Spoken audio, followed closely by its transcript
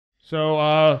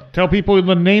So tell people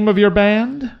the name of your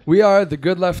band. We are the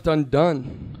Good Left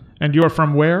Undone. And you're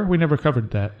from where? We never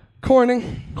covered that.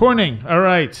 Corning. Corning. All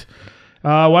right.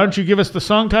 Why don't you give us the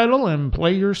song title and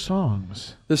play your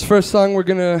songs? This first song we're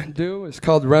going to do is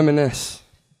called Reminisce.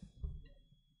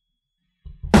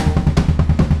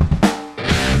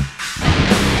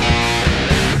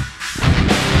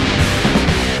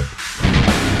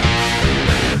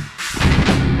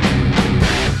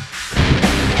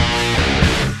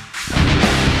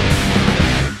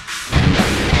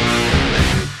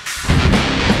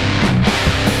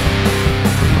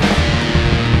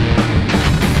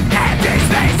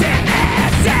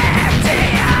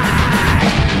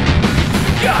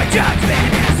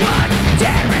 Judgment is what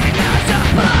tearing us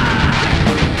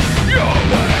apart. Your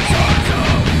words are so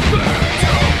clear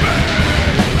to me.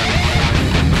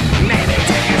 Maybe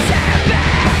take a step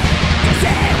back to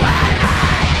see what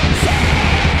I see.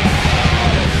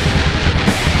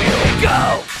 Here we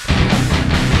go.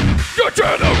 Your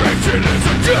generation is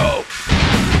a joke,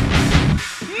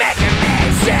 making me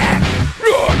sick.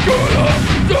 Not gonna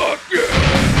suck it.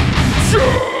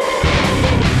 Sure.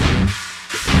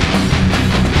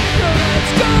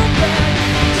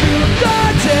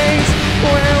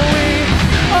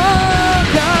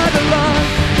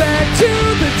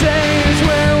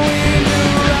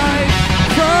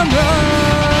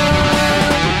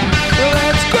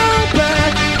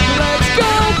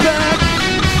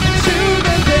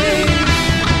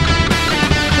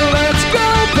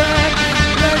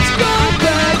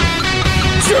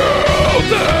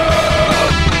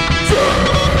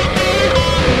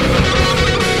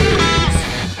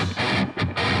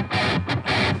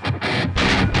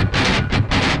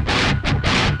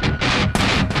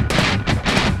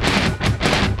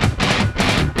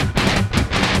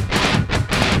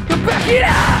 Back it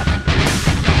up!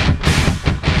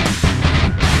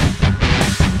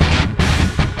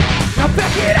 Now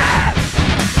back it up!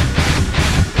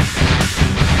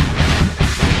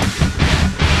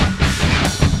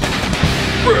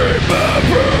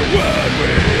 Remember when we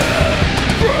had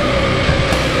friends?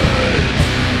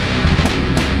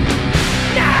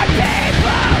 Now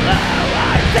people who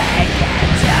are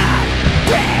thinking just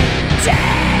pretend.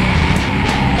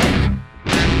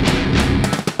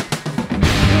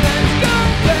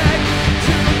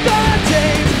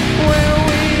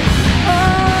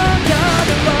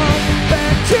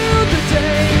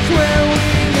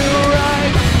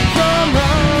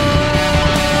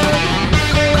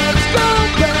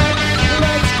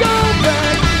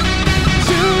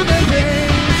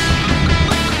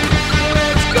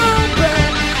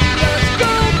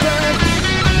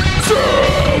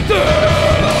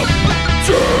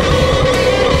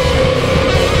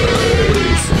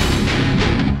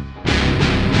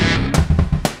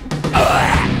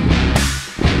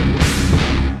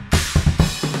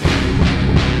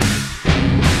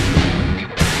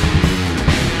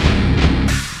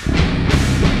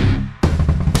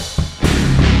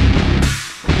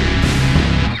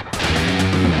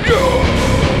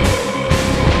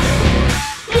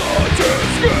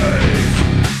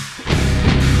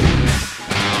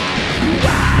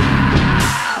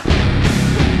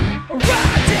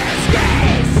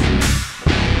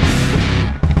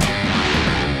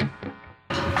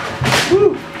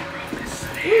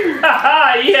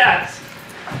 Yes!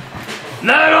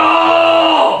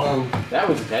 Metal! That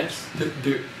was intense.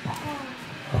 Dude.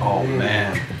 Oh,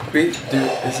 man. Dude,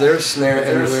 is there a snare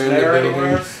anywhere in the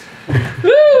building?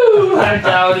 Woo! I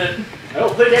doubt it. I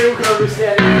don't think anyone can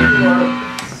understand it anymore.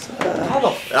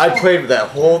 I played that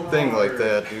whole thing like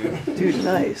that, dude. Dude,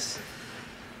 nice.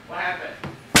 What happened?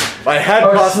 My head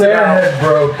busted out.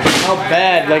 Broke. How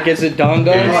bad? Like, is it done?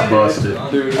 It's busted,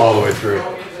 dude, all the way through.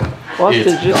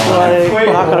 Busted, just like, we're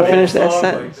not gonna finish that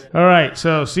sentence. All right,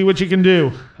 so see what you can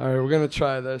do. All right, we're going to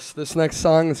try this. This next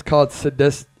song is called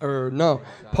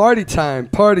Party Time,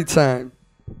 Party Time.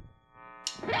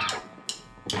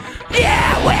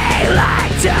 Yeah, we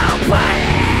like to party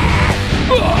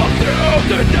all through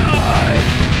the night.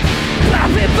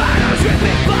 Popping bottles,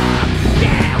 ripping bomb.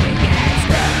 Yeah, we get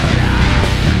screwed up.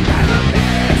 Have a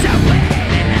piece of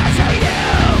weed and I'll show you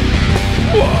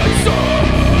what's up.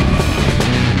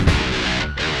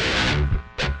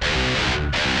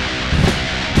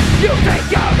 You think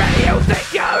you're ready, you think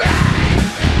you're right.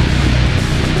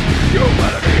 You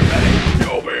better be ready,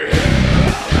 you'll be here.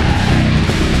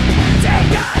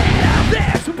 Take a hit of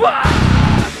this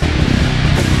bomb.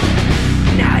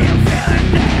 Now you're feeling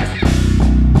this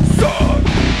song.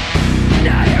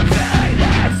 Now you're feeling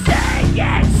that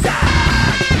singing song.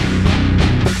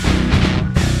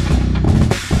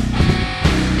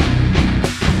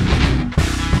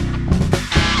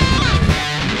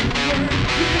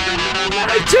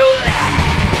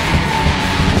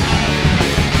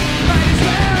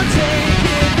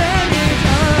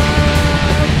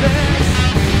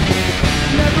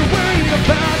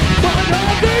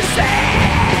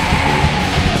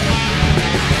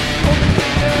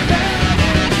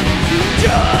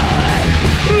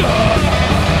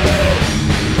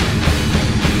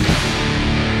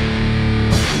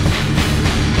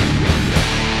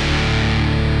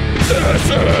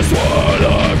 is what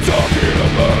I'm talking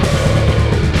about.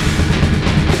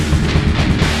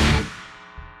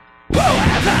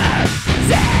 Whoever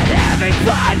said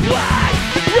everything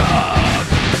was wrong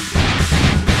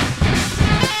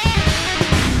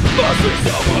must be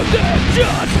someone that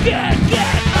just can't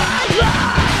get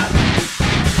along.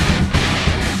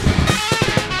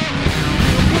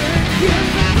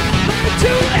 We're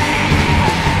to live,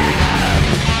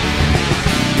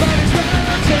 but it's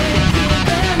not taking them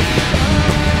down.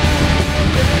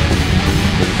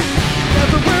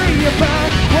 Never worry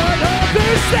about what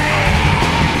others say.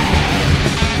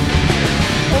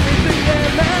 Only thing that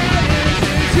matters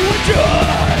is to enjoy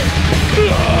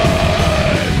life.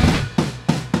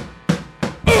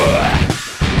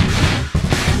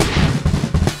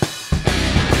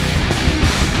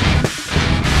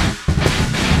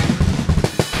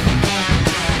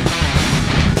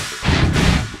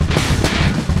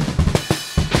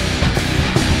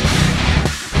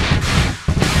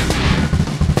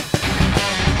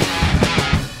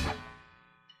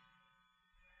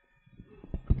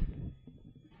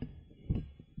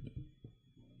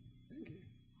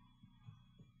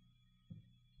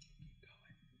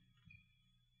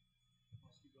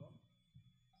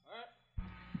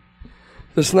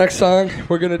 This next song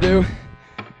we're gonna do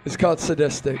is called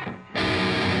Sadistic.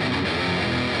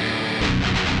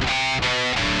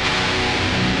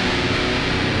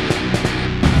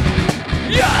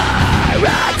 You're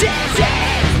a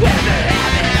disease with an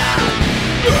evidence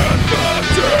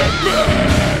infected me.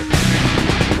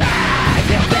 I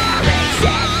feel very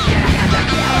sick, and I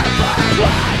got the feeling for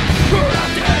what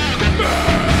corrupted me.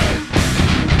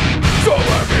 So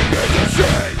let me get the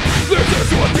shade. This is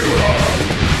what you are,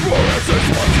 or is this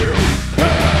what you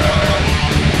have?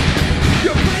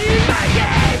 You're playing my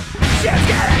game, shit's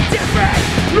getting different.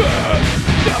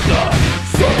 Not the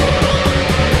same.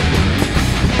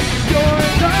 You're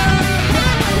the problem.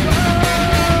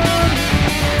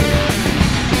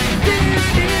 This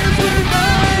is where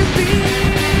I feel.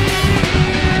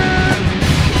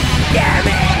 Give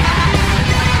me an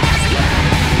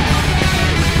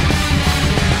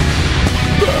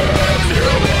There's you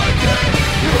I can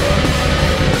breathe.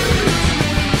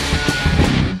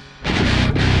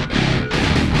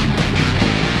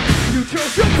 You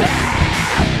chose your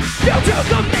path. You took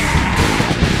the man.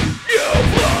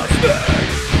 You've lost me.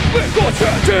 With your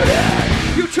tragedy,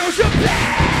 you chose your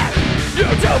path. You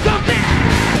took the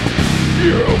man.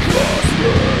 You've lost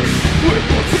me. With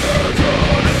your tragedy.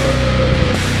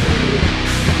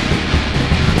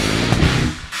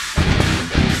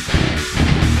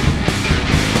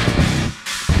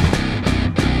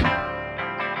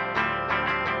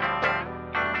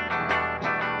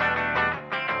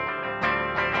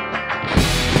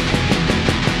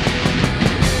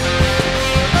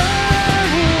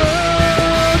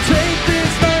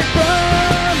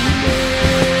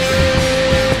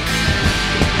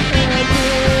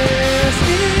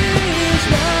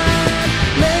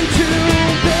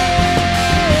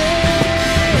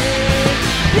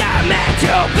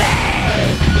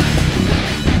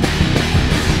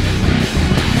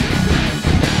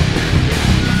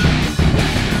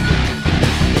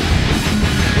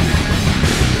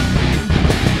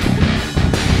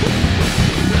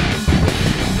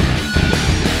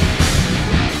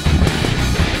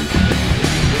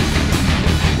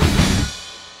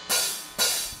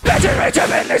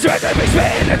 It's right to be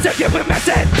spin and take you with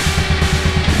medicine.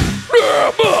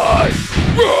 Am I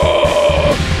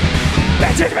wrong?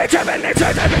 Message me driven, it's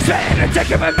right to be spin and take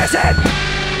you with medicine.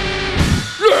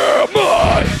 Am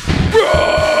I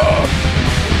wrong?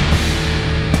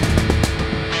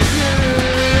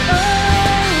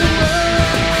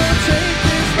 Take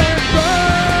this back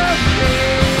from me.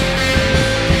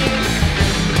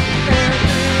 And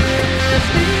this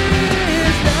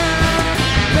is not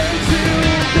meant to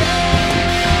be.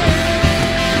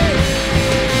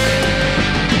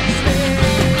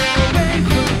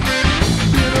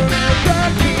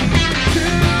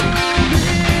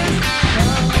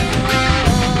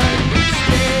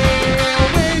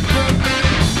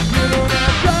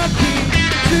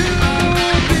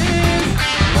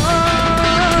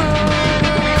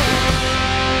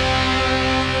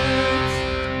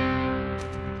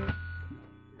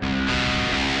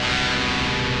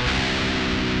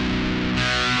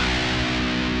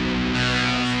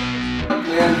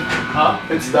 Huh?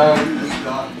 It's done. It's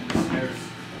done. The snare's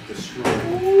destroyed.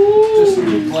 Just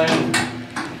keep playing.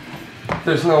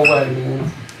 There's no way,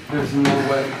 man. There's no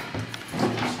way.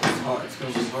 It's hard. It's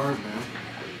gonna be hard, man.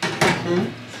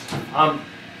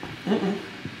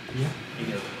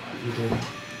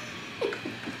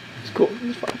 It's cool.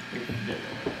 It's fine.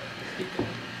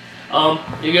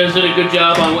 You guys did a good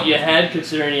job on what you had,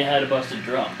 considering you had a busted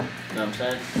drum. You know what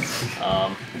I'm saying?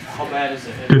 How bad is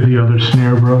it? Did the other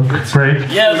snare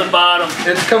break? Yeah, the bottom.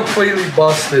 It's completely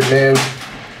busted, man.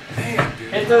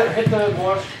 Hit the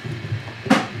wash.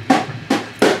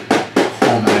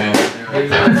 Oh man. It's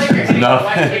done.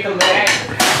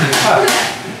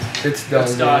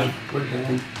 It's done. Man. We're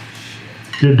done.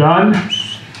 You're done?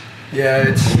 Yeah,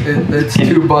 it's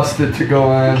too busted to go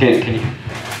on. Can you?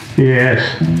 Yes.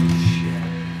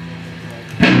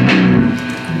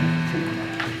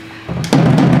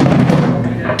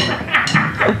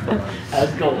 How's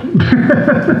it going?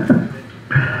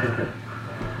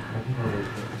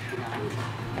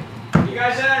 You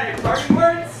guys had any parting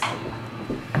words?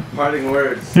 Parting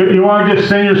words. You want to just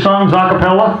sing your songs a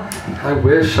cappella? I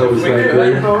wish I was that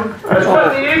good. That's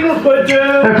what the Eagles would do.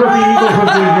 That's what the Eagles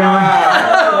would do, John.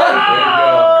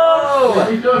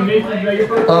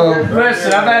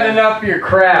 Listen, I've had enough of your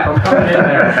crap. I'm coming in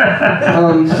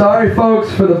there. Sorry,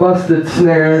 folks, for the busted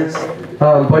snare,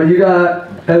 but you got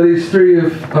at least 3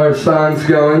 of our songs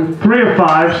going. 3 of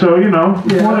 5, so you know, more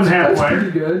than That's halfway.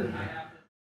 pretty good.